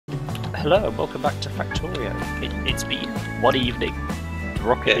Hello and welcome back to Factorio. It's been one evening, the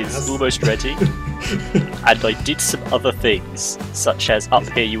rocket is almost ready, and I did some other things, such as up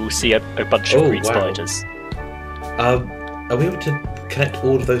here you will see a bunch of green spiders. Are we able to connect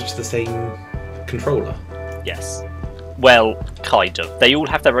all of those to the same controller? Yes. Well, kind of. They all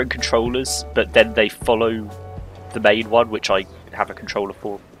have their own controllers, but then they follow the main one, which I have a controller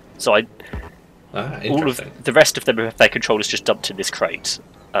for. So all of the rest of them have their controllers just dumped in this crate.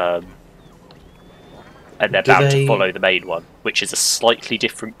 And they're bound to follow the main one, which is a slightly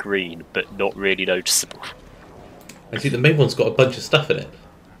different green, but not really noticeable. I see the main one's got a bunch of stuff in it.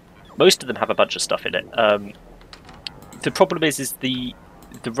 Most of them have a bunch of stuff in it. The problem is the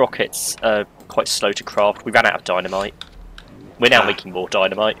rockets are quite slow to craft. We ran out of dynamite. We're now making more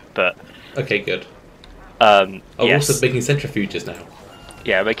dynamite, but... Okay, good. Yes. Also making centrifuges now.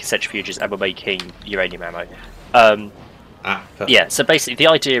 Yeah, we're making centrifuges and we're making uranium ammo. Yeah, so basically the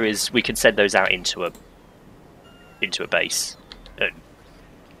idea is we can send those out into a base, and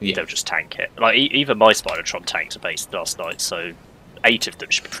they'll just tank it. Like even my spidertron tanked a base last night, so 8 of them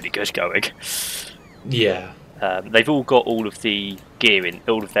should be pretty good going. Yeah. They've all got all of the gear in,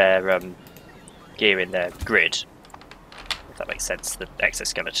 all of their gear in their grid. If that makes sense, the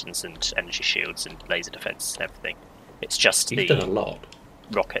exoskeletons and energy shields and laser defense and everything. It's just You've done a lot.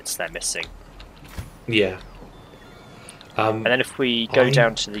 Rockets they're missing. Yeah. And then if we go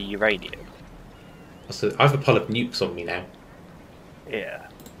down to the uranium. So I have a pile of nukes on me now. Yeah.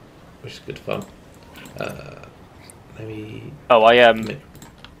 Which is good fun. Maybe. Oh, I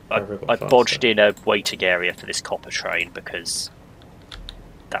bodged in a waiting area for this copper train because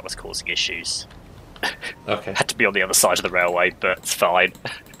that was causing issues. Okay. Had to be on the other side of the railway, but it's fine.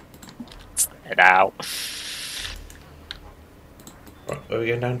 It's there now. Right, are we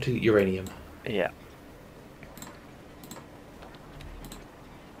going down to uranium? Yeah.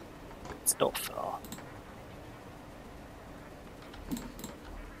 It's not far.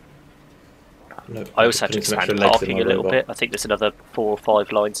 No, I also had to expand parking a little bit. I think there's another 4 or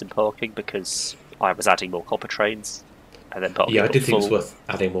 5 lines in parking because I was adding more copper trains, and then parking. Yeah, I did think it was worth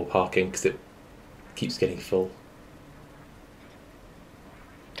adding more parking because it keeps getting full.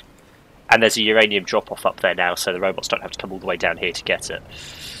 And there's a uranium drop-off up there now, so the robots don't have to come all the way down here to get it.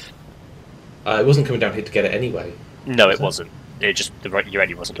 It wasn't coming down here to get it anyway. No, it wasn't. It just the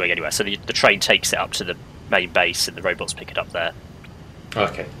uranium wasn't going anywhere. So the train takes it up to the main base, and the robots pick it up there.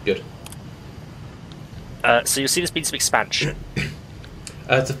 Okay, good. So you'll see there's been some expansion.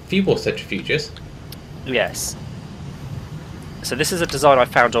 There's a few more centrifuges. Yes. So this is a design I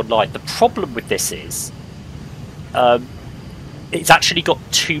found online. The problem with this is, it's actually got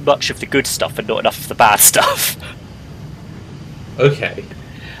too much of the good stuff and not enough of the bad stuff. Okay.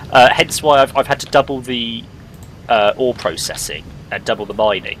 Hence why I've had to double the ore processing and double the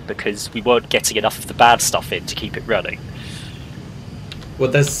mining, because we weren't getting enough of the bad stuff in to keep it running. Well,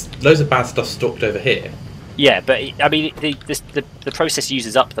 there's loads of bad stuff stocked over here. Yeah, but I mean, the process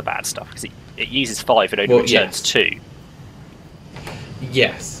uses up the bad stuff because it uses 5 and only returns 2.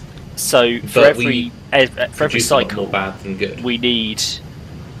 Yes. So for every cycle, more bad than good. We need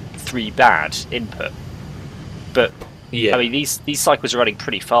 3 bad input. But yeah, I mean, these cycles are running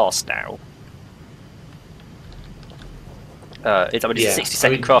pretty fast now. It's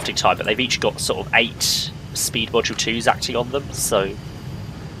 60-second crafting time, but they've each got sort of 8 speed module 2s acting on them. So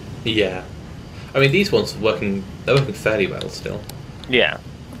yeah, I mean these ones they're working fairly well still. Yeah,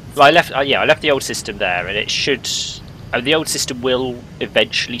 well, I left the old system there, and it should. The old system will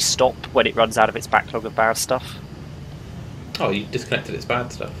eventually stop when it runs out of its backlog of bad stuff. Oh, you disconnected its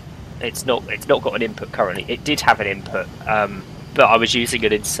bad stuff. It's not got an input currently. It did have an input, but I was using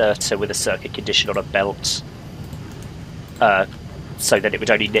an inserter with a circuit condition on a belt, so that it would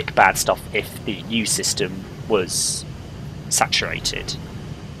only nick bad stuff if the new system was saturated.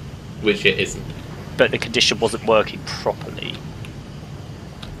 Which it isn't. But the condition wasn't working properly.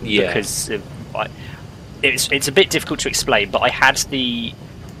 Yeah. Because it's a bit difficult to explain, but I had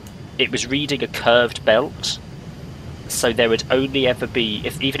it was reading a curved belt, so there would only ever be,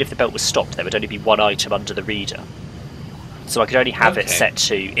 even if the belt was stopped, there would only be 1 item under the reader. So I could only have it set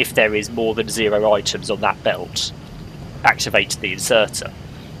to, if there is more than 0 items on that belt, activate the inserter.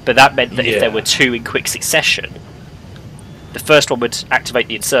 But that meant that if there were 2 in quick succession, the first one would activate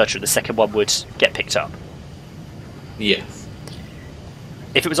the inserter and the second one would get picked up. Yes.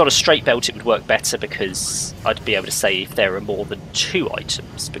 If it was on a straight belt, it would work better because I'd be able to say if there are more than 2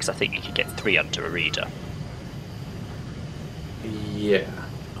 items, because I think you could get 3 under a reader. Yeah.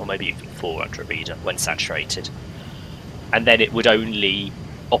 Or maybe even 4 under a reader when saturated. And then it would only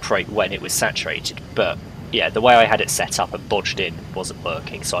operate when it was saturated, but Yeah, the way I had it set up and bodged in wasn't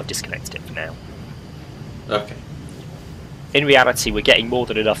working, so I've disconnected it for now. Okay. In reality, we're getting more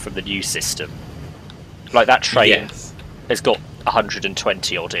than enough from the new system. Like, that train Yes. has got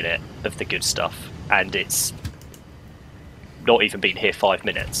 120 odd in it of the good stuff, and it's not even been here 5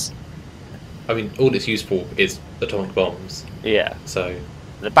 minutes. I mean, all it's used for is atomic bombs. Yeah. So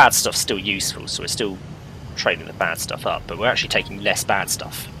The bad stuff's still useful, so we're still training the bad stuff up, but we're actually taking less bad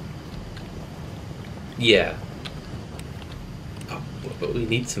stuff. yeah. Oh, but we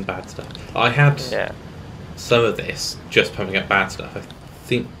need some bad stuff. I had some of this just pumping up bad stuff. I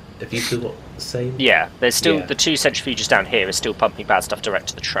think. Have you still got the same? Yeah, there's still the 2 centrifuges down here are still pumping bad stuff direct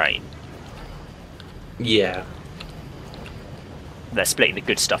to the train. Yeah. They're splitting the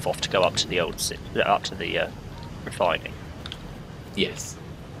good stuff off to go up to the refining. Yes.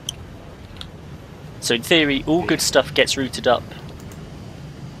 So in theory, all good stuff gets routed up.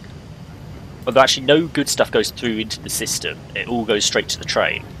 Although actually no good stuff goes through into the system, it all goes straight to the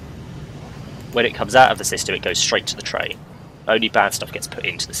train. When it comes out of the system, it goes straight to the train. Only bad stuff gets put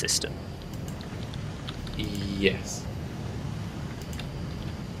into the system. Yes.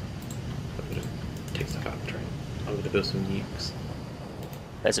 I'm going to take stuff out of the train. I'm going to build some nukes.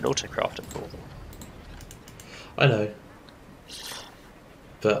 There's an autocrafter for them. I know.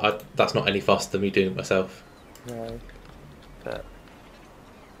 But that's not any faster than me doing it myself. No. But...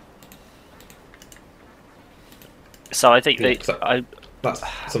 So I think that's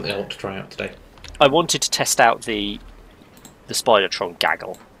something I want to try out today. I wanted to test out the spidertron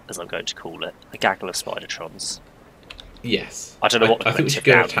gaggle, as I'm going to call it. A gaggle of spidertrons. Yes. I don't know what I think we should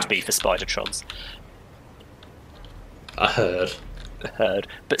the go noun would be for spidertrons. I heard.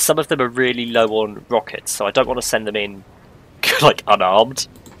 But some of them are really low on rockets, so I don't want to send them in like unarmed.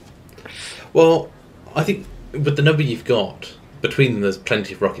 Well, I think with the number you've got, between them there's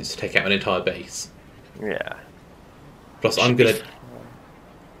plenty of rockets to take out an entire base. Yeah. Plus I'm going to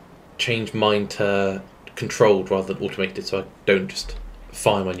change mine to controlled rather than automated, so I don't just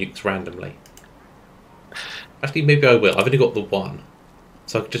fire my nukes randomly. Actually, maybe I will. I've only got the one,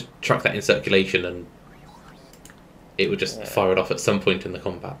 so I could just chuck that in circulation and it would just fire it off at some point in the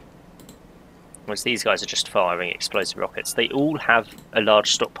combat. Whereas these guys are just firing explosive rockets. They all have a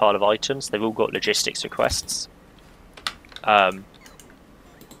large stockpile of items. They've all got logistics requests. Where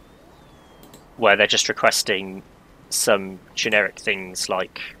they're just requesting some generic things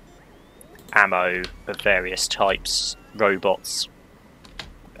like ammo of various types, robots,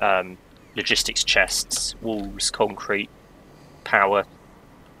 logistics chests, walls, concrete, power,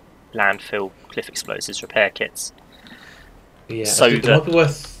 landfill, cliff explosives, repair kits. Yeah, so it might be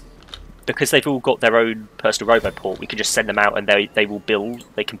worth... Because they've all got their own personal roboport, we can just send them out and they will build.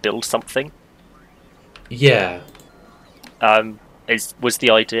 They can build something. Yeah. Was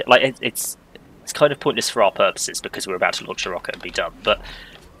the idea like it's kind of pointless for our purposes because we're about to launch a rocket and be done. But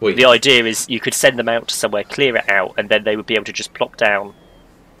the idea is you could send them out to somewhere, clear it out, and then they would be able to just plop down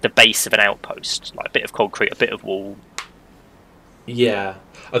the base of an outpost, like a bit of concrete, a bit of wall. Yeah,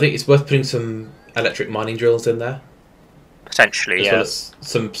 I think it's worth putting some electric mining drills in there. Potentially, as well as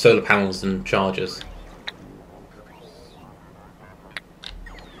some solar panels and chargers.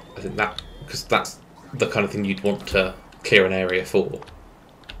 I think that, because that's the kind of thing you'd want to clear an area for.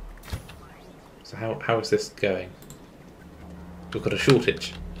 So how is this going? We've got a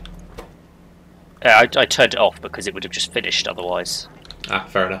shortage. I turned it off because it would have just finished otherwise. Ah,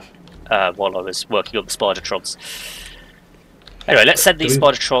 fair enough. While I was working on the spidertrons. Anyway, let's send these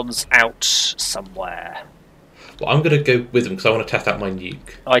spidertrons out somewhere. Well, I'm going to go with them because I want to test out my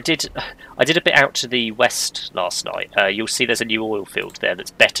nuke. I did a bit out to the west last night. You'll see there's a new oil field there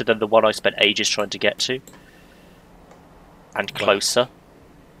that's better than the one I spent ages trying to get to. And closer.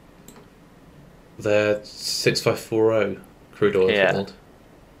 The 6540 crude oil field.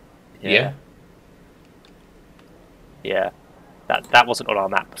 Yeah. Yeah. That wasn't on our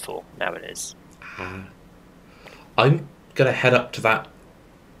map before. Now it is. I'm going to head up to that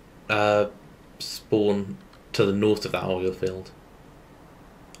spawn to the north of that oil field.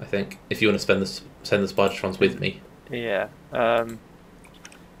 I think if you want to send the spidertrons with me. Yeah.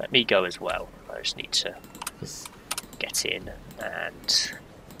 Let me go as well. I just need to get in and.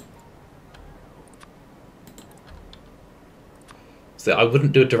 So I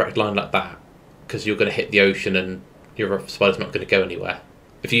wouldn't do a direct line like that because you're going to hit the ocean and your spider's not going to go anywhere.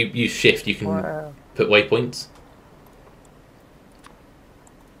 If you use shift, you can put waypoints.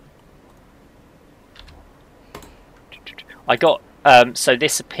 I got so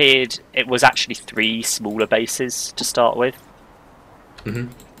this appeared. It was actually 3 smaller bases to start with.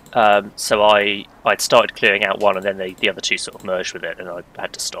 So I'd started clearing out one, and then the other 2 sort of merged with it, and I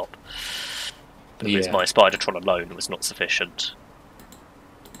had to stop. Because my spidertron alone was not sufficient.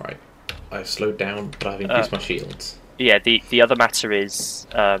 Right. I've slowed down, but I've increased my shields. Yeah, the other matter is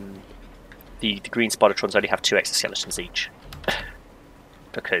the green spidertrons only have 2 exoskeletons each.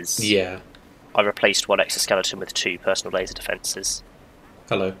 Because I replaced 1 exoskeleton with 2 personal laser defences.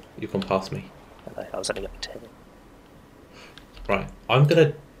 Hello, you've gone past me. Hello, I was only up to 10. Right, I'm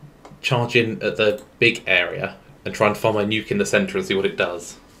going to charge in at the big area and try and find my nuke in the centre and see what it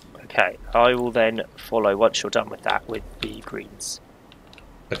does. Okay, I will then follow, once you're done with that, with the greens.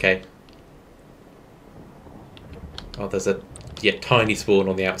 Okay. Oh, there's a tiny spawn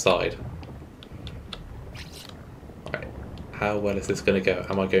on the outside. Right, how well is this going to go?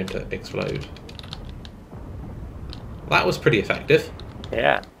 Am I going to explode? That was pretty effective.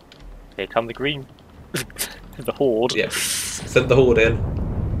 Yeah. Here come the green. The horde. Yeah. Send the horde in.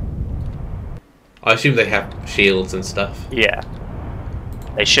 I assume they have shields and stuff. Yeah.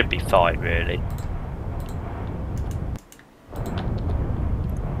 They should be fine, really.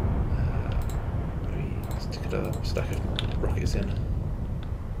 Stick a stack of rockets in.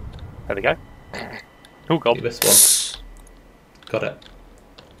 There we go. Oh, God. This one. Got it.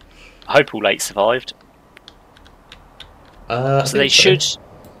 I hope all 8 survived. So they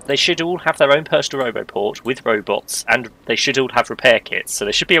should all have their own personal roboport with robots, and they should all have repair kits, so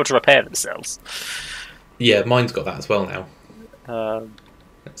they should be able to repair themselves. Yeah, mine's got that as well now.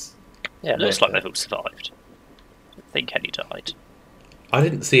 Yeah, it looks like they've all survived. I don't think any died. I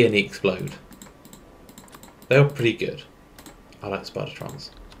didn't see any explode. They were pretty good. I like spidertrons.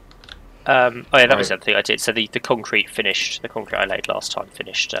 Oh yeah, that was the other thing I did. So the concrete finished. The concrete I laid last time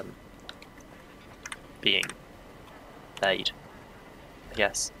finished being laid.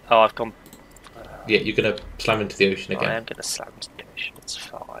 Yes. Oh, I've gone. Yeah, you're gonna slam into the ocean again. I am gonna slam into the ocean. It's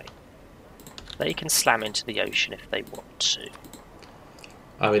fine. They can slam into the ocean if they want to.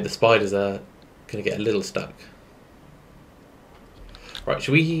 I mean, the spiders are gonna get a little stuck. Right,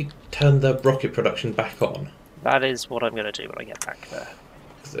 should we turn the rocket production back on? That is what I'm gonna do when I get back there.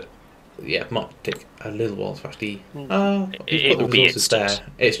 It might take a little while to actually. It will be instant.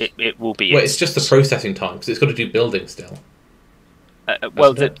 It will be. Well, it's just the processing time because it's got to do building still.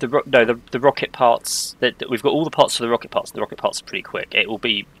 Well, the rocket parts. We've got all the parts for the rocket parts. The rocket parts are pretty quick. It will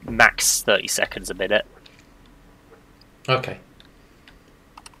be max 30 seconds a minute. Okay.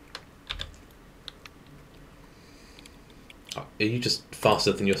 Are you just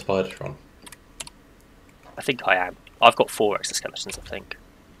faster than your spidertron? I think I am. I've got 4 exoskeletons, I think.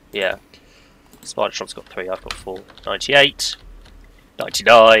 Yeah. Spidertron's got 3, I've got 4. 98,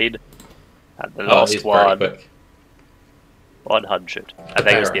 99, and the last one, 100. And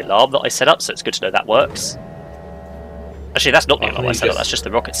there goes the alarm that I set up, so it's good to know that works. Actually, that's not the alarm I set up, that's just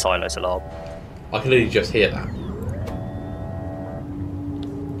the rocket silos alarm. I can only just hear that.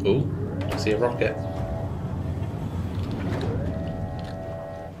 Ooh, I see a rocket.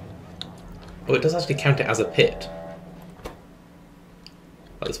 Oh, it does actually count it as a pit.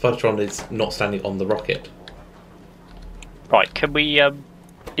 Like the spidertron is not standing on the rocket. Right, can we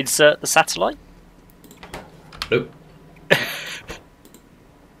insert the satellite? Nope.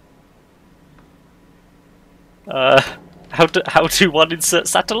 How do one insert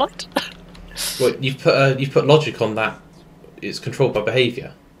satellite? Well, you've put logic on that. It's controlled by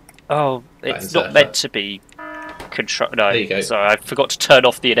behaviour. Oh, it's not meant to be control. No, there you go. Sorry, I forgot to turn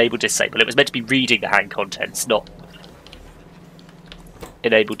off the enable disable. It was meant to be reading the hand contents, not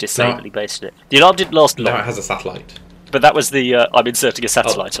enable disabling based on it. The alarm didn't last long. Now it has a satellite. But that was the I'm inserting a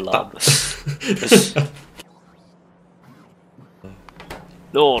satellite alarm.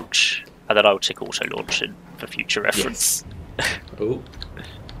 Launch, and then I'll tick auto launch in for future reference. Yes. Oh,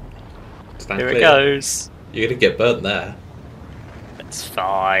 here it goes. You're gonna get burnt there. It's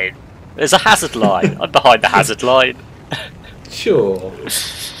fine. There's a hazard line. I'm behind the hazard line. Sure.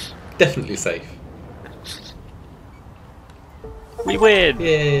 Definitely safe. We win!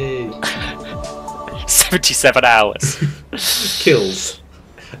 Yay! 77 hours. Kills.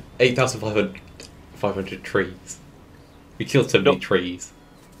 8,500 trees. We killed so many trees.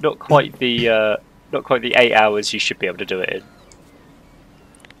 Not quite the 8 hours you should be able to do it in.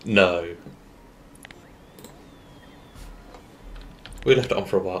 No. We left it on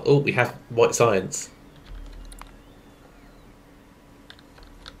for a while. Oh, we have white science.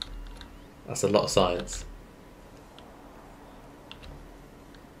 That's a lot of science.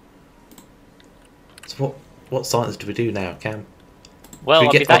 So what science do we do now, Cam? Well, do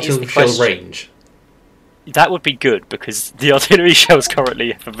we get artillery shell range? That would be good because the artillery shells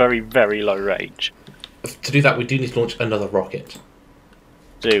currently have a very, very low range. To do that, we do need to launch another rocket.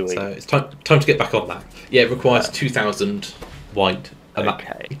 Do we? So it's time to get back on that. Yeah, it requires 2,000 white And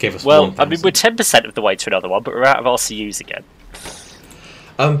Okay. that gave us well, 1,000. I mean, we're 10% of the way to another one, but we're out of RCUs again.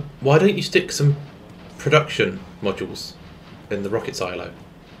 Why don't you stick some production modules in the rocket silo?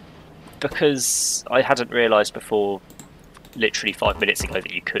 Because I hadn't realised before, literally 5 minutes ago,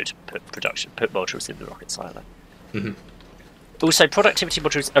 that you could put modules in the rocket silo. Mhm. Also, productivity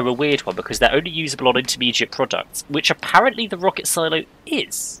modules are a weird one because they're only usable on intermediate products, which apparently the rocket silo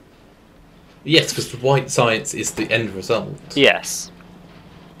is. Yes, because the white science is the end result. Yes.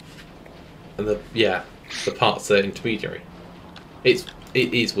 And the parts are intermediary. It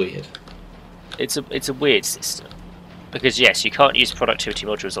is weird. It's a weird system. Because yes, you can't use productivity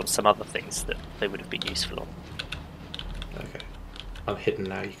modules on some other things that they would have been useful on. Okay. I'm hidden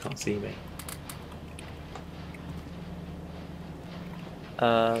now, you can't see me.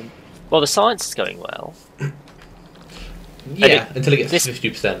 Well, the science is going well. Yeah, until it gets to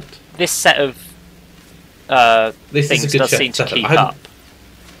 50%. This set of things does seem to keep up.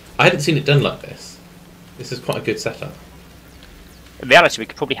 I hadn't seen it done like this. This is quite a good setup. In reality, we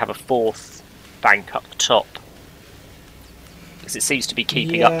could probably have a fourth bank up the top. Because it seems to be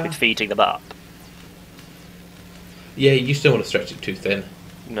keeping up with feeding them up. Yeah, you still want to stretch it too thin.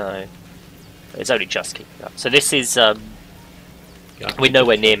 No. It's only just keeping up. So this is... we're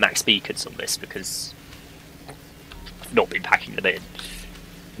nowhere near max beacons on this because I've not been packing them in.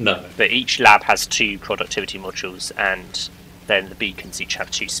 No. But each lab has 2 productivity modules, and then the beacons each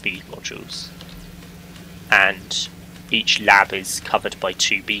have 2 speed modules. And each lab is covered by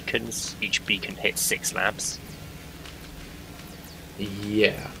 2 beacons. Each beacon hits 6 labs.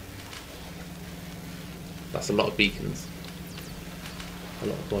 Yeah. That's a lot of beacons. A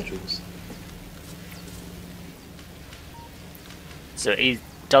lot of modules. So it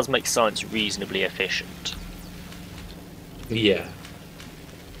does make science reasonably efficient. Yeah.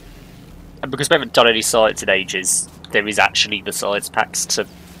 And because we haven't done any science in ages, there is actually the science packs to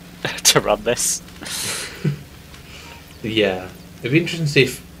run this. Yeah. It'd be interesting to see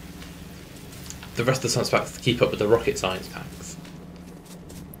if the rest of the science packs keep up with the rocket science packs.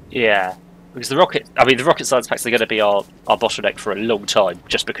 Yeah. Because the rocket science packs are going to be our bottleneck for a long time,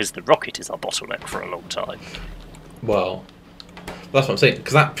 just because the rocket is our bottleneck for a long time. Well, that's what I'm saying,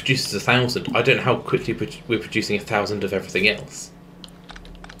 because that produces 1,000. I don't know how quickly we're producing 1,000 of everything else.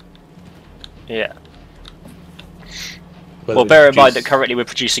 Yeah. Well, bear in mind that currently we're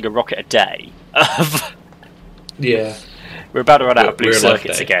producing a rocket a day. Yeah. We're about to run out of blue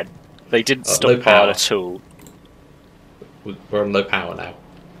circuits again. They didn't stockpile at all. We're on low power now.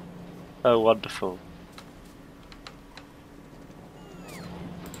 Oh, wonderful.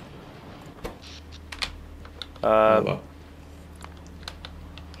 Well.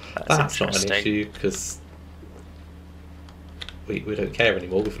 That's not an issue, because we don't care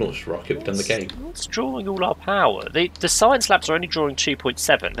anymore. We've launched a rocket, we've done the game. What's drawing all our power? The science labs are only drawing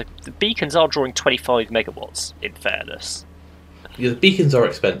 2.7. The beacons are drawing 25 megawatts, in fairness. Yeah, the beacons are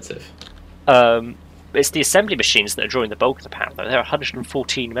expensive. It's the assembly machines that are drawing the bulk of the power, though. There are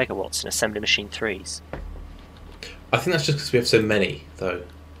 114 megawatts in assembly machine 3s. I think that's just because we have so many, though.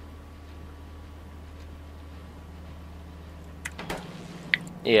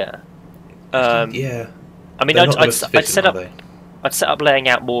 Yeah. Yeah. I mean, I'd set up laying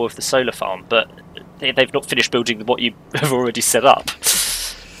out more of the solar farm, but they've not finished building what you have already set up.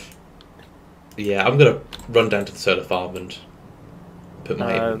 Yeah, I'm going to run down to the solar farm and put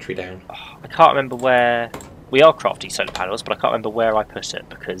my inventory down. I can't remember where... We are crafting solar panels, but I can't remember where I put it,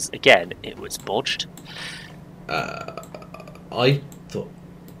 because, again, it was bodged. I thought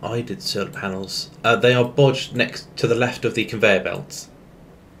I did solar panels. They are bodged next to the left of the conveyor belts.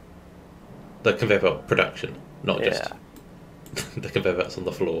 The conveyor belt production, not just the conveyor belts on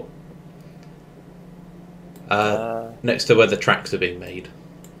the floor. Next to where the tracks are being made.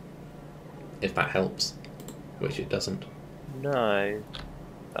 If that helps. Which it doesn't. No.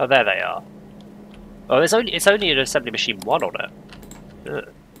 Oh, there they are. Oh, it's only an assembly machine 1 on it. Ugh.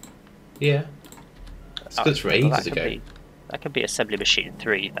 Yeah. It's good for ages ago. That could be assembly machine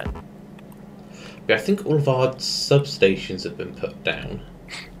 3 then. But I think all of our substations have been put down.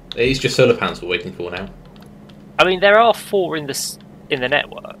 It's just solar panels we're waiting for now. I mean, there are 4 in the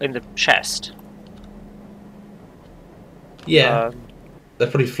network, in the chest. Yeah. They're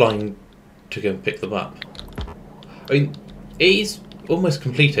probably flying to go and pick them up. I mean, it is almost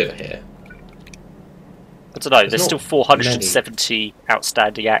complete over here. I don't know, there's still 470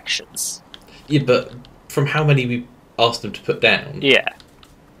 outstanding actions. Yeah, but from how many we asked them to put down, yeah,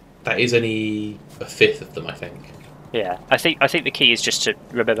 that is only a fifth of them, I think. Yeah, I think the key is just to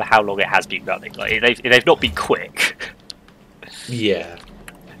remember how long it has been running. Like they've not been quick. Yeah.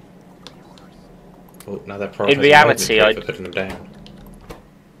 Well, now they're prioritizing in reality, for putting them down.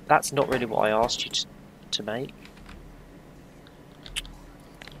 that's not really what I asked you to make.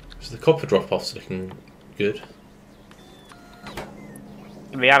 So the copper drop-off's looking good.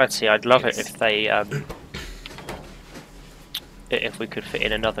 In reality, I'd love it if they if we could fit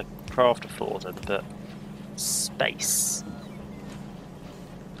in another crafter for them, but space.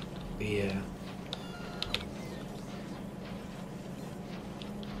 Yeah.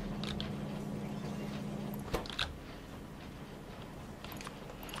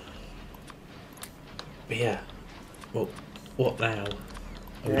 But yeah. Well, what now?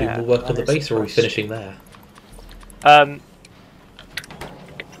 Are we doing more work on the base, or are we finishing there? I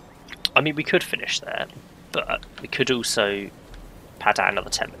mean, we could finish there, but we could also pad out another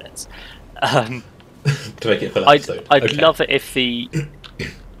 10 minutes. To make it full I'd episode. love it if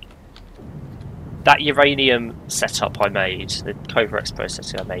that uranium setup I made, the Covarex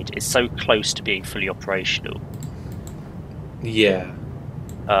processing I made, is so close to being fully operational. Yeah.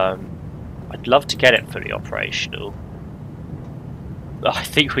 I'd love to get it fully operational. I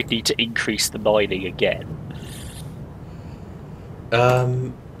think we need to increase the mining again. But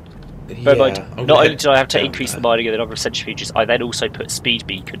not only do I have to increase the mining and the number of centrifuges, I then also put speed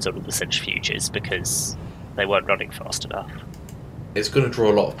beacons on all the centrifuges because they weren't running fast enough. It's going to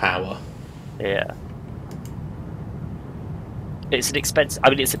draw a lot of power. Yeah. It's an expensive...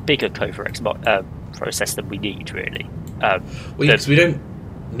 I mean, it's a bigger Covarex process than we need, really. Because we don't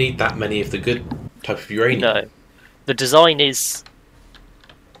need that many of the good type of uranium. No. The design is...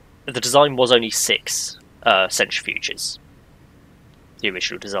 The design was only 6 centrifuges. The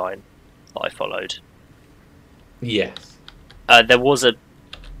original design that I followed. Yes. There was a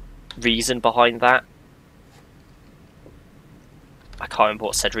reason behind that. I can't remember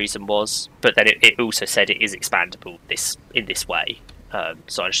what said reason was, but then it also said it is expandable in this way.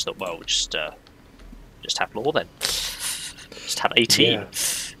 So I just thought, well, we'll just have more then. Just have 18.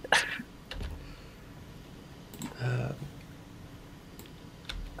 Yeah.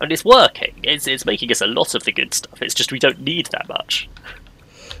 And it's working. It's making us a lot of the good stuff. It's just we don't need that much.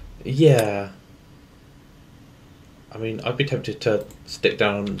 Yeah. I mean, I'd be tempted to stick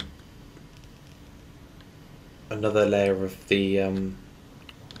down another layer of the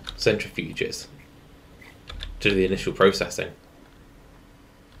centrifuges to do the initial processing.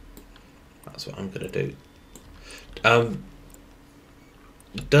 That's what I'm going to do.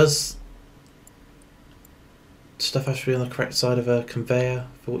 Does stuff have to be on the correct side of a conveyor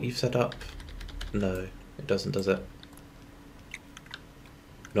for what you've set up? No, it doesn't, does it?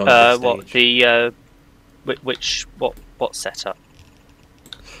 Not at this stage. What setup?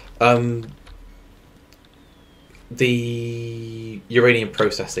 The uranium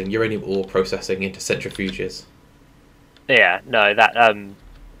ore processing into centrifuges. Yeah, no, that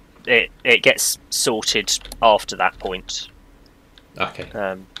it gets sorted after that point. Okay.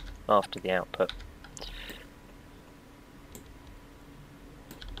 After the output.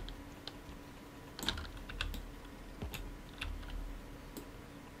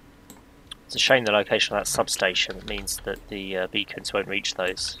 It's a shame the location of that substation. It means that the beacons won't reach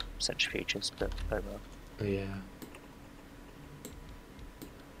those centrifuges, but oh well. Yeah.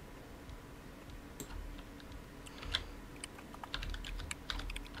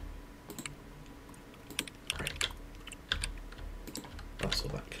 Great. That's all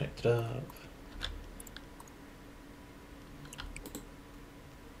that connected up.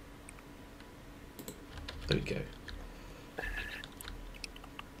 There we go.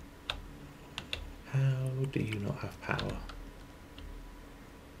 How do you not have power?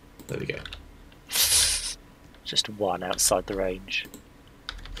 There we go. Just one outside the range.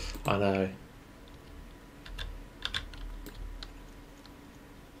 I know.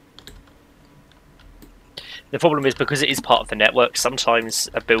 The problem is because it is part of the network, sometimes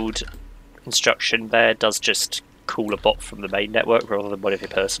a build instruction there does just call a bot from the main network rather than one of your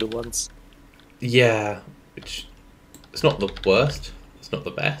personal ones. Yeah, which it's not the worst, it's not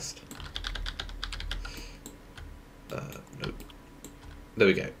the best. Nope. There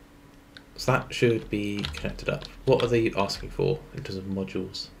we go. So that should be connected up. What are they asking for in terms of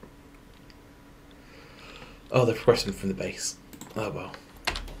modules? Oh, they're requesting from the base. Oh well.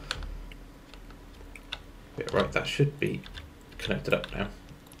 Yeah, right, that should be connected up now.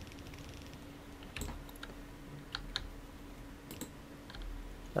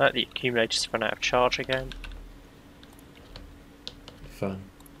 The accumulator's run out of charge again. Fun.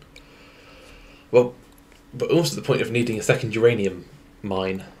 Well, but also the point of needing a second uranium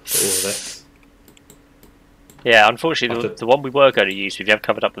mine for all of this. Yeah, unfortunately, the one we were going to use we've never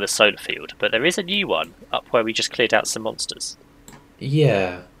covered up with a solar field, but there is a new one up where we just cleared out some monsters.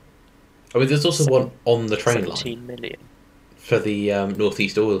 Yeah. I mean, there's also one on the train 17 line. million. for the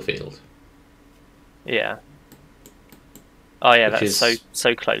northeast oil field. Yeah. Oh yeah, Which that's is...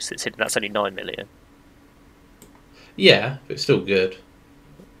 so close. It's hidden. That's only 9 million. Yeah, but it's still good.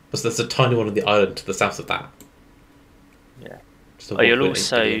 Because there's a tiny one on the island to the south of that. Yeah. Just a Oh,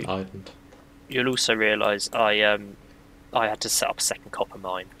 1.8 billion island. you'll also realise I had to set up a second copper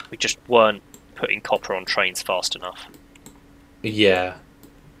mine. We just weren't putting copper on trains fast enough. Yeah.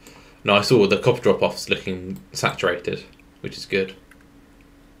 No, I saw the copper drop-offs looking saturated, which is good.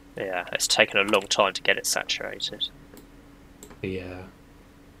 Yeah, it's taken a long time to get it saturated. Yeah.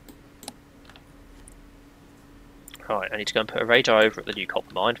 Right, I need to go and put a radar over at the new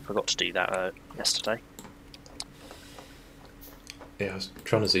copper mine. Forgot to do that yesterday. Yeah, I was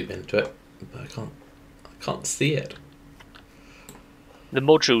trying to zoom into it, but I can't see it. The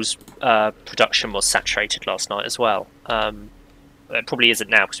modules production was saturated last night as well. It probably isn't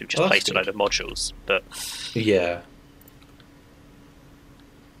now because we've just placed a load of modules, but yeah.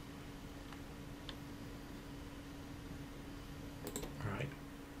 Right.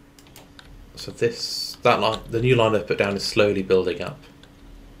 So that line, the new line I've put down is slowly building up.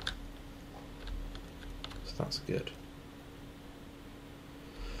 So that's good.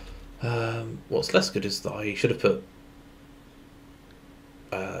 What's less good is that I should have put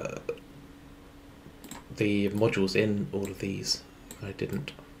the modules in all of these. I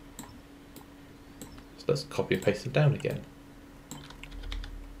didn't. So let's copy and paste them down again.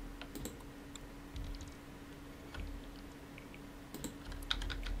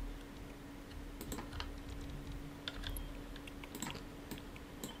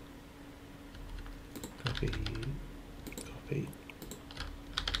 Copy.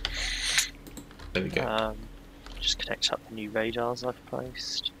 There we go. Just connect up the new radars I've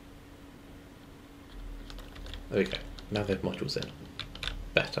placed. There we go. Now they have modules in.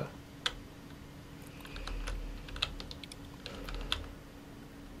 Better.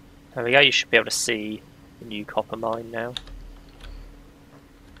 There we go, you should be able to see the new copper mine now.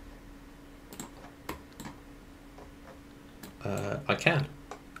 I can.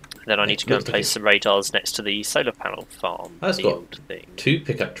 And then I need to go and place some radars next to the solar panel farm field thing. 2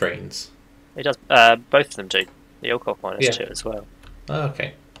 pickup trains. It does. Both of them do. The old copper mine has 2 as well. Oh,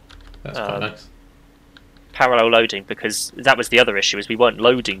 okay. That's quite nice. Parallel loading, because that was the other issue, is we weren't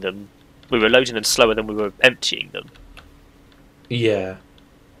loading them. We were loading them slower than we were emptying them. Yeah.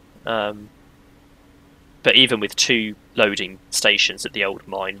 But even with 2 loading stations at the old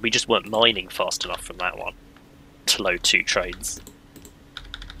mine, we just weren't mining fast enough from that one to load 2 trains.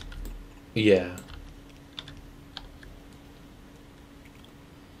 Yeah.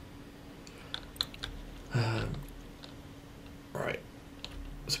 Right.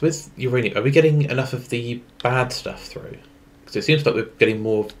 So with uranium, are we getting enough of the bad stuff through? Because it seems like we're getting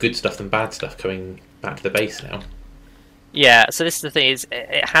more good stuff than bad stuff coming back to the base now. Yeah, so this is the thing, is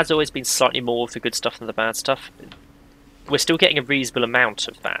it has always been slightly more of the good stuff than the bad stuff. We're still getting a reasonable amount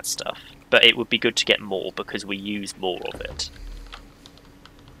of bad stuff, but it would be good to get more because we use more of it.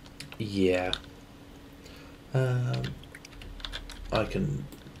 Yeah. I can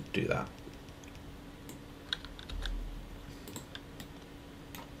do that.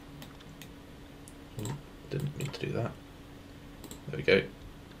 Didn't mean to do that. There we go.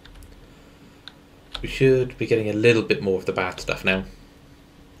 We should be getting a little bit more of the bad stuff now.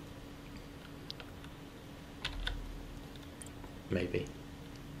 Maybe.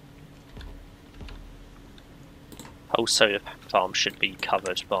 Whole solar farm should be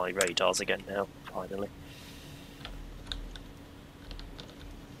covered by radars again now, finally.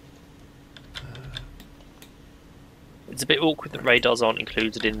 It's a bit awkward that radars aren't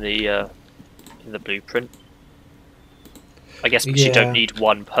included in the blueprint. I guess because you don't need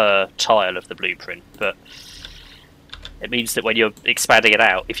 1 per tile of the blueprint, but it means that when you're expanding it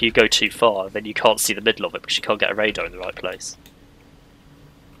out, if you go too far, then you can't see the middle of it because you can't get a radar in the right place.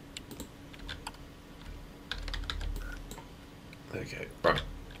 Okay, right.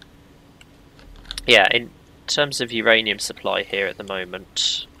 Yeah, in terms of uranium supply here at the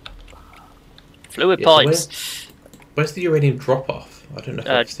moment, fluid pipes. So where's the uranium drop off? I don't know if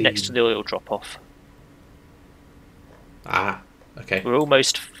I've seen... Next to the oil drop off. Ah, okay. We've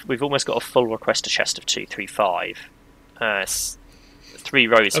almost got a full requester chest of 235. 3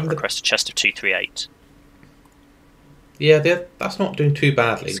 rows of requester chest of 238. Yeah, that's not doing too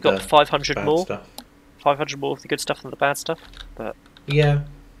badly. It's got 500 more. Stuff. 500 more of the good stuff than the bad stuff, but yeah.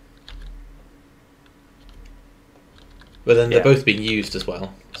 But then they're both being used as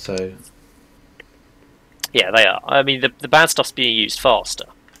well, so yeah, they are. I mean, the bad stuff's being used faster,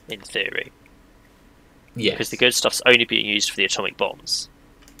 in theory. Yes. Because the good stuff's only being used for the atomic bombs.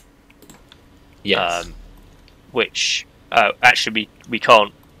 Yes. Which Actually, we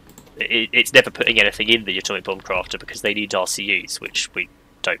can't. It's never putting anything in the atomic bomb crafter because they need RCUs, which we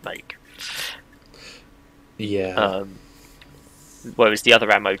don't make. Yeah. Whereas the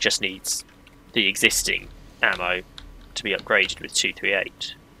other ammo just needs the existing ammo to be upgraded with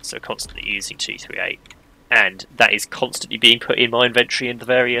 238. So constantly using 238, and that is constantly being put in my inventory in the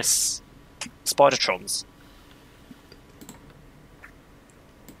various spidertrons.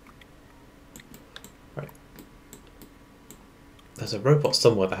 Right. There's a robot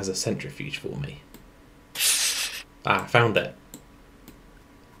somewhere that has a centrifuge for me. Ah, found it.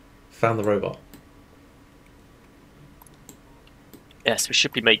 Found the robot. Yes, we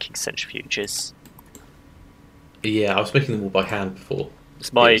should be making centrifuges. Yeah, I was making them all by hand before.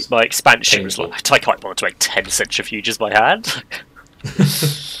 My expansion was painful. like, I quite wanted to make 10 centrifuges by hand.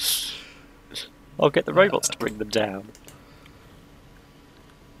 I'll get the robots to bring them down.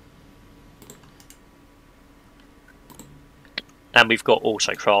 And we've got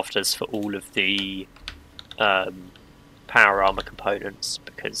auto crafters for all of the power armor components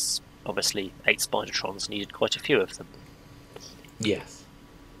because obviously 8 spidertrons needed quite a few of them. Yes.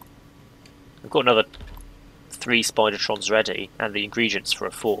 We've got another 3 spidertrons ready and the ingredients for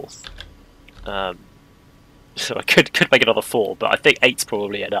a 4th. So I could make another 4, but I think 8's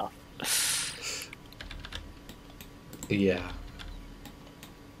probably enough. Yeah.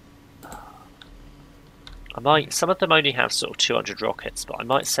 Some of them only have sort of 200 rockets, but I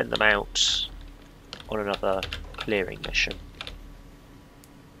might send them out on another clearing mission.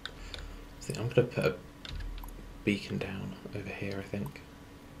 I think I'm going to put a beacon down over here, I think.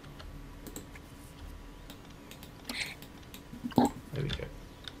 There we go.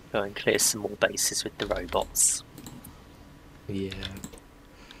 Go and clear some more bases with the robots. Yeah.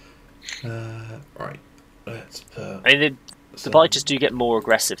 Right. Let's put... I mean, the biters do get more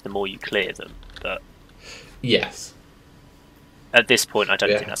aggressive the more you clear them, but Yes. at this point I don't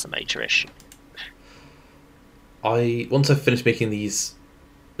think that's a major issue. Once I've finished making these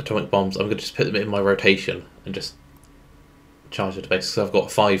atomic bombs, I'm going to just put them in my rotation and just charge the base, because I've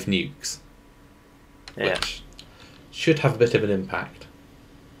got 5 nukes. Yeah. Which should have a bit of an impact.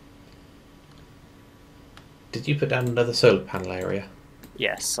 Did you put down another solar panel area?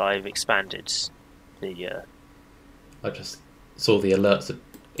 Yes, I've expanded the... I just saw the alerts that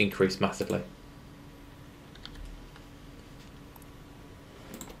increased massively.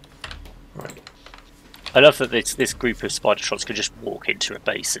 Right. I love that this group of spidertrons can just walk into a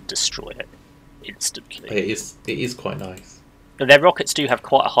base and destroy it instantly. It is quite nice. And their rockets do have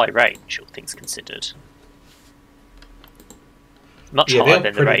quite a high range, all things considered. Much higher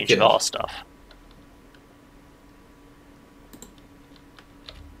than the range of our stuff.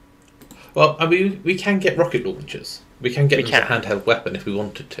 Well, I mean, we can get rocket launchers. We can get them as a handheld weapon if we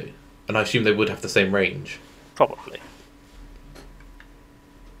wanted to. And I assume they would have the same range. Probably.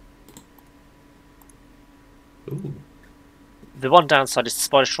 Ooh. The one downside is the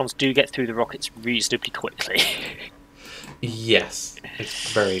spidertrons do get through the rockets reasonably quickly. Yes,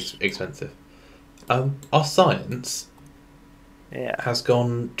 it's very expensive. Our science has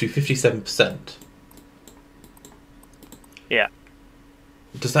gone to 57%. Yeah.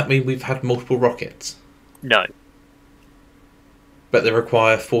 Does that mean we've had multiple rockets? No. But they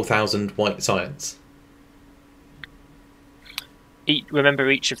require 4,000 white science. Remember,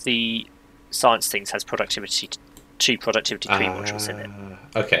 each of the science things has two productivity 3 modules in it.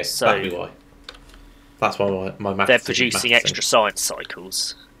 Okay, so that'd be why. That's why my maths. They're producing extra science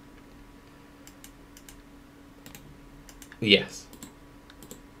cycles. Yes.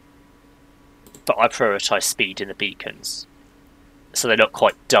 But I prioritise speed in the beacons, so they're not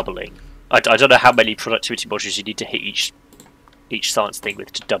quite doubling. I don't know how many productivity modules you need to hit each science thing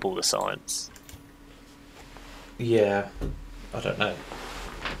with to double the science. Yeah, I don't know.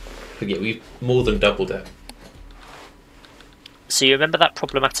 But yeah, we've more than doubled it. So you remember that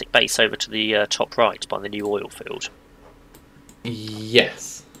problematic base over to the top right by the new oil field?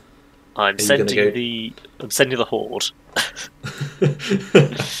 Yes. I'm sending the horde.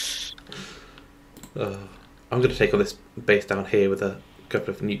 I'm going to take on this base down here with a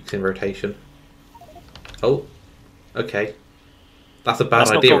couple of nukes in rotation. Oh, okay. That's a bad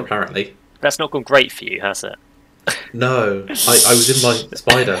idea, apparently. That's not gone great for you, has it? No, I was in my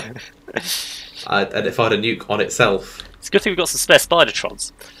spider. And if I had a nuke on itself... It's a good thing we've got some spare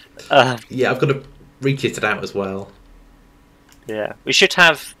spidertrons. Yeah, I've got to re-kit it out as well. Yeah, we should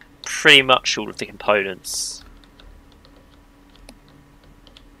have pretty much all of the components.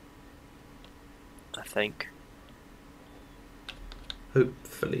 I think.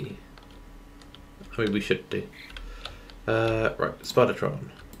 Hopefully. I mean, we should do. Right, Spidertron.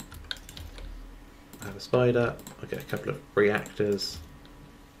 I have a spider. I get a couple of reactors.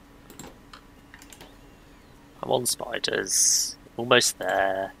 I'm on spiders. Almost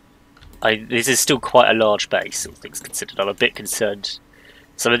there. This is still quite a large base, all things considered. I'm a bit concerned.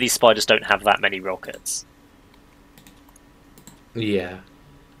 Some of these spiders don't have that many rockets. Yeah.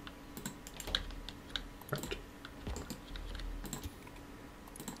 Right.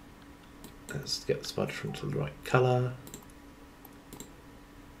 Let's get the spidertron to the right colour.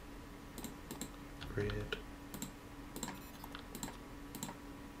 Red.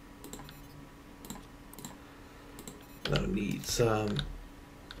 Then we need some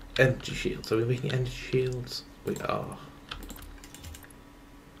energy shields. Are we making energy shields? We are.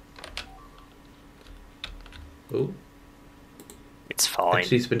 Oh. It's fine.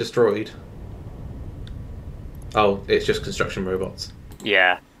 Entity's been destroyed. Oh, it's just construction robots.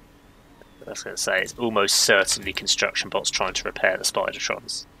 Yeah. I was going to say, it's almost certainly construction bots trying to repair the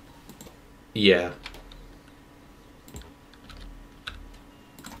spidertrons. Yeah.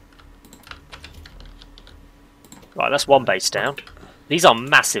 Right, that's one base down. These are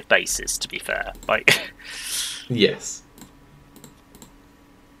massive bases, to be fair. Like, Yes.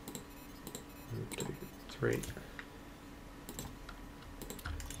 1, 2, 3.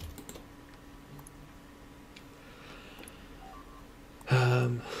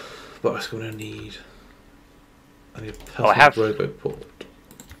 What else am I going to need? I need a personal roboport.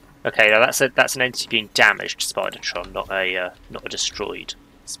 Okay, now that's an entity being damaged spidertron, not a destroyed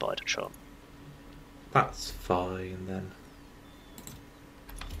spidertron. That's fine then.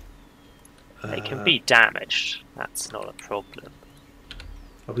 They can be damaged. That's not a problem.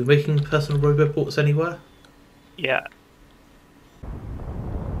 Are we making personal roboports anywhere? Yeah.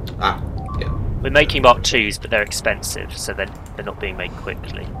 Ah, yeah. We're making Mark IIs, but they're expensive, so they're not being made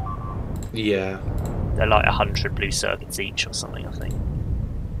quickly. Yeah. They're like 100 blue circuits each or something, I think.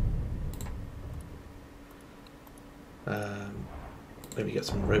 Maybe get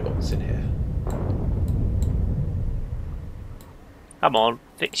some robots in here. Come on,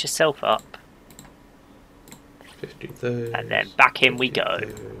 fix yourself up. 50 of those. And then back in we go.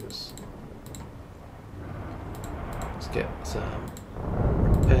 Those. Let's get some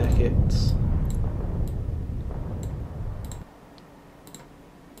repair kits.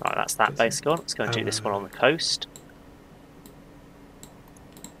 Right, that's that base gone. Let's go and do this one on the coast.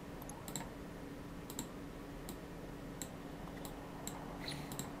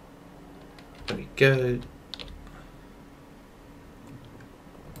 There we go.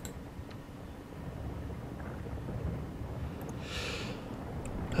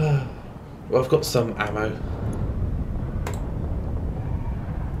 Well, I've got some ammo.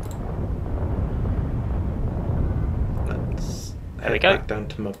 Let's there we go. Back down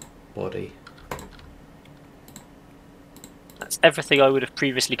to my body. That's everything I would have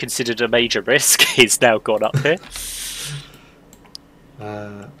previously considered a major risk is now gone up here.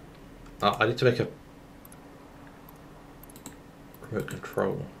 I need to make a remote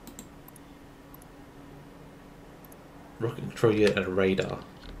control. Rocket control unit and a radar.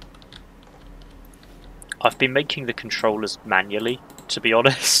 I've been making the controllers manually, to be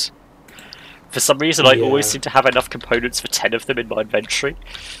honest. For some reason, I always seem to have enough components for 10 of them in my inventory.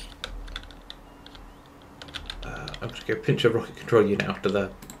 I'm just going to pinch a rocket control unit after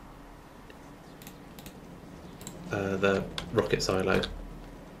the rocket silo.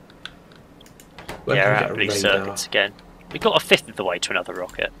 Yeah, we're out of blue circuits again. We got a fifth of the way to another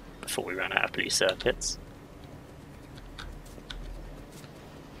rocket before we ran out of blue circuits.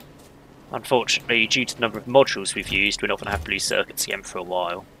 Unfortunately, due to the number of modules we've used, we're not going to have blue circuits again for a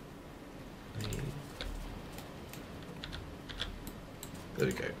while. There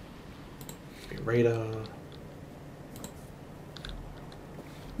we go. Radar.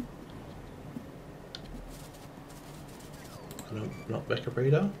 No, not make a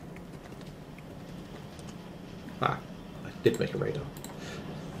radar. Ah, I did make a radar.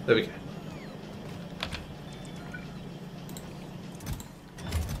 There we go.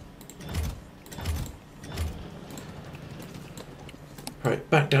 Right,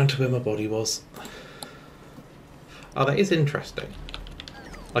 back down to where my body was. Oh, that is interesting.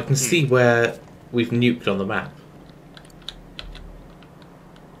 I can see where we've nuked on the map.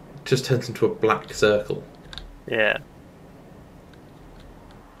 It just turns into a black circle. Yeah.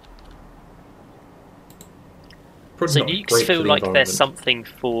 Probably So not nukes great for feel the like they're environment. something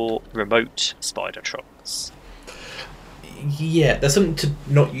for remote spidertrons. Yeah, there's something to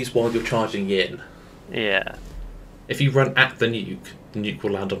not use while you're charging in. Yeah. If you run at the nuke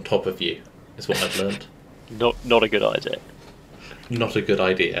will land on top of you, is what I've learned. Not a good idea. Not a good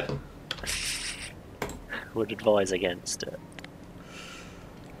idea. Would advise against it.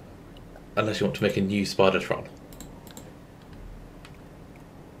 Unless you want to make a new spidertron.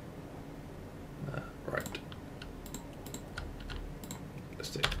 Right. Let's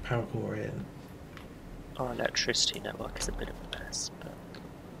stick the power core in. Our electricity network is a bit of a mess, but...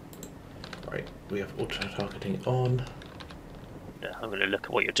 Right, we have auto-targeting on. Yeah, I'm going to look at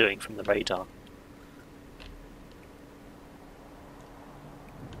what you're doing from the radar.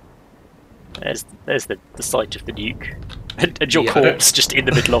 There's the site of the nuke. And your corpse just in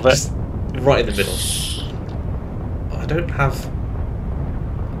the middle of it. Right in the middle. I don't have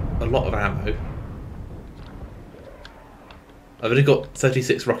a lot of ammo. I've only got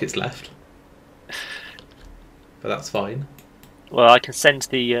 36 rockets left. But that's fine. Well, I can send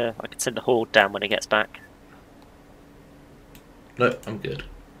the horde down when it gets back. No, I'm good.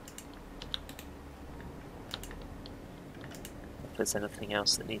 If there's anything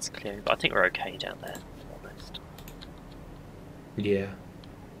else that needs clearing, but I think we're okay down there, to be honest. Yeah.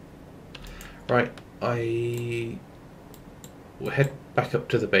 Right, we'll head back up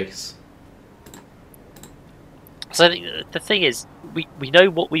to the base. So I think the thing is, we know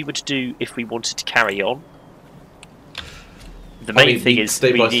what we would do if we wanted to carry on. The main thing is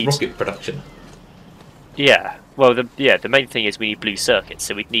we need rocket production. Yeah, well, the main thing is we need blue circuits,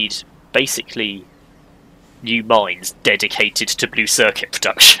 so we'd need basically new mines dedicated to blue circuit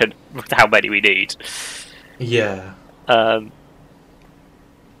production. With how many we need. Yeah.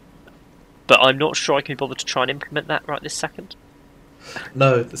 But I'm not sure I can be bothered to try and implement that right this second.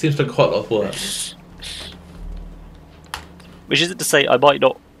 No, it seems like quite a lot of work. Which isn't to say I might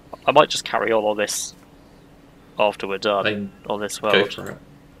just carry on this after we're done on this world. Go for it.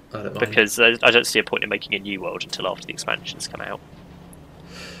 I don't mind. Because I don't see a point in making a new world until after the expansions come out.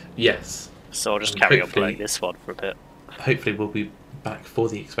 Yes. So I'll just carry on playing this one for a bit. Hopefully we'll be back for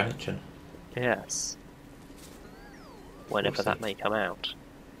the expansion. Yes. Whenever that may come out.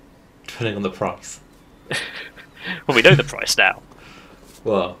 Depending on the price. Well, we know the price now.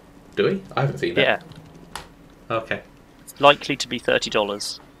 Well, do we? I haven't seen that. Yeah. Okay. It's likely to be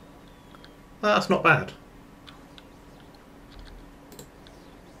 $30. Well, that's not bad.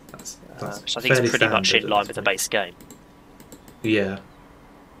 That's which I think is pretty much in line with the base game. Yeah.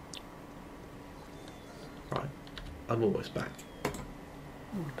 Right. I'm almost back.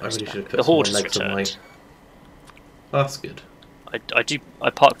 I really should have put some more legs on my... Oh, that's good. I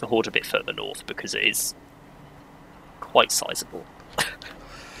park the horde a bit further north because it is quite sizable.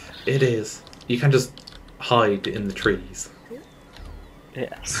 It is. You can just hide in the trees.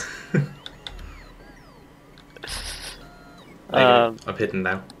 Yes. I'm hidden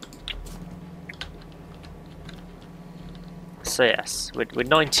now. So yes, we're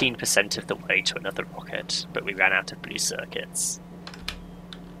 19% of the way to another rocket, but we ran out of blue circuits.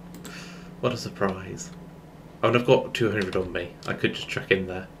 What a surprise. Oh, and I've got 200 on me. I could just chuck in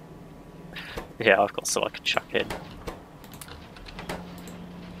there. Yeah, I've got some I can chuck in.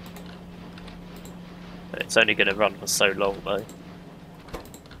 But it's only going to run for so long, though.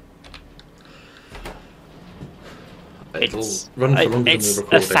 It'll run for longer than we're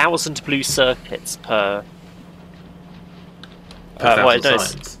recording. 1,000 blue circuits per... per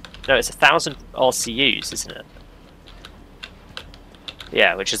thousand no, it's 1,000 RCUs, isn't it?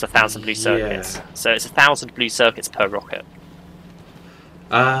 Yeah, which is 1,000 blue circuits. Yeah. So it's 1,000 blue circuits per rocket.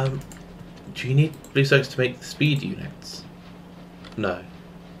 Do you need blue circuits to make the speed units? No.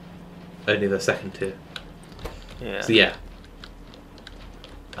 Only the second tier. Yeah. So yeah.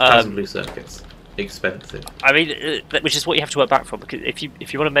 1,000 blue circuits. Expensive. I mean, which is what you have to work back from, because if you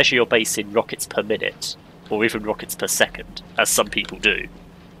want to measure your base in rockets per minute, or even rockets per second, as some people do,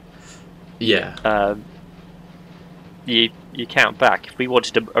 yeah, you count back. If we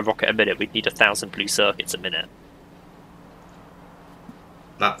wanted a rocket a minute, we'd need 1,000 blue circuits a minute.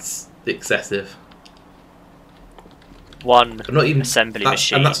 That's excessive. One not even, assembly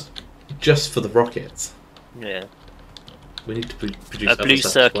machine. And that's just for the rockets. Yeah. We need to produce a blue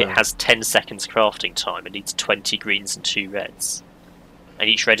circuit as well. has 10 seconds crafting time and needs 20 greens and 2 reds. And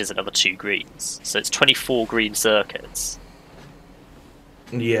each red is another 2 greens. So it's 24 green circuits.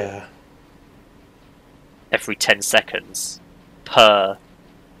 Yeah. Every 10 seconds per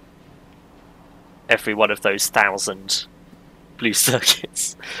every one of those 1,000 blue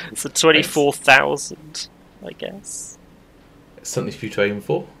circuits. So 24,000, I guess. It's something for you to aim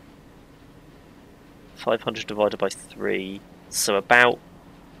for. 500 divided by 3, so about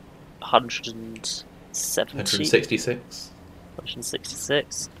 170? 166.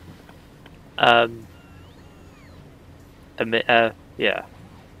 166. Yeah.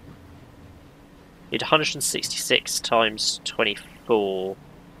 You'd 166 times 24,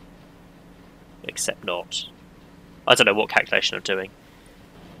 except not. I don't know what calculation I'm doing.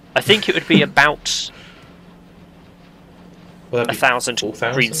 I think it would be about Well, that'd be 1,000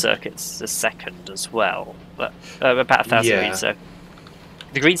 4,000? green circuits a second as well. But, about 1,000 green circuits.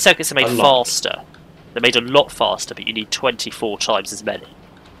 The green circuits are made faster. They're made a lot faster, but you need 24 times as many.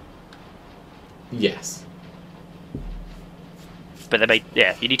 Yes. But they're made,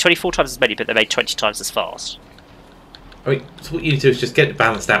 yeah, you need 24 times as many, but they're made 20 times as fast. I mean, so what you need to do is just get it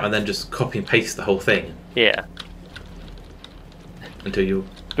balanced out and then just copy and paste the whole thing. Yeah. Until you.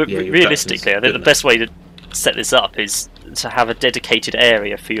 But realistically, I think the best way to set this up is to have a dedicated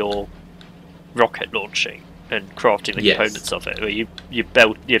area for your rocket launching and crafting the components of it, where you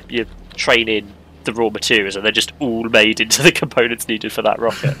train in the raw materials and they're just all made into the components needed for that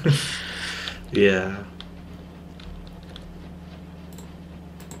rocket. Yeah.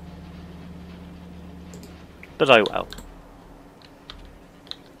 But oh well.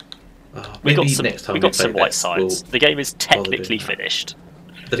 We got some white sides. The game is technically finished.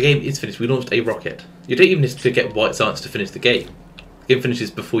 The game is finished. We launched a rocket. You don't even need to get white science to finish the game. The game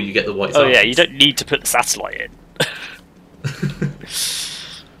finishes before you get the white science. Oh yeah, you don't need to put the satellite in.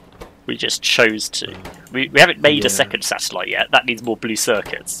 We just chose to. We haven't made a second satellite yet. That needs more blue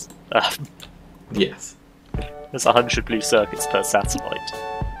circuits. Yes. There's 100 blue circuits per satellite.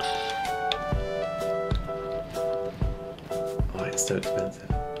 Oh, it's so expensive.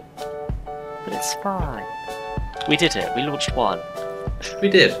 But it's fine. We did it. We launched one. We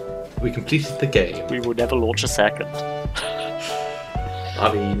did. We completed the game. We will never launch a second.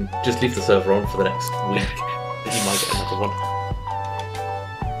 I mean, just leave the server on for the next week. Then you might get another one.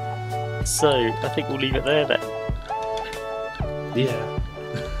 So, I think we'll leave it there then. Yeah.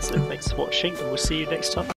 So thanks for watching, and we'll see you next time.